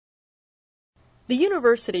The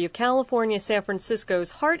University of California, San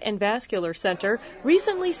Francisco's Heart and Vascular Center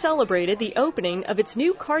recently celebrated the opening of its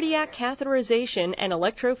new cardiac catheterization and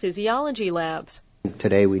electrophysiology labs.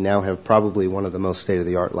 Today we now have probably one of the most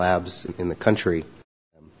state-of-the-art labs in the country.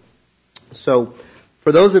 So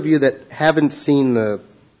for those of you that haven't seen the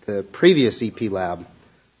previous EP lab,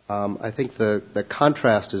 I think the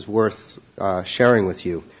contrast is worth sharing with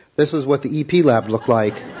you. This is what the EP lab looked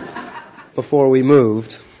like before we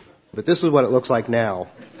moved, but this is what it looks like now.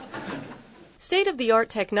 State-of-the-art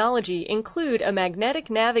technology include a magnetic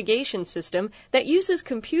navigation system that uses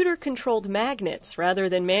computer-controlled magnets rather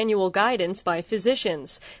than manual guidance by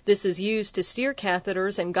physicians. This is used to steer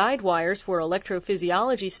catheters and guide wires for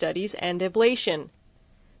electrophysiology studies and ablation.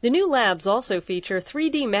 The new labs also feature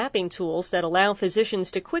 3D mapping tools that allow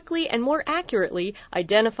physicians to quickly and more accurately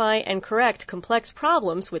identify and correct complex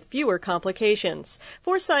problems with fewer complications.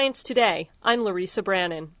 For Science Today, I'm Larissa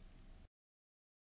Brannon.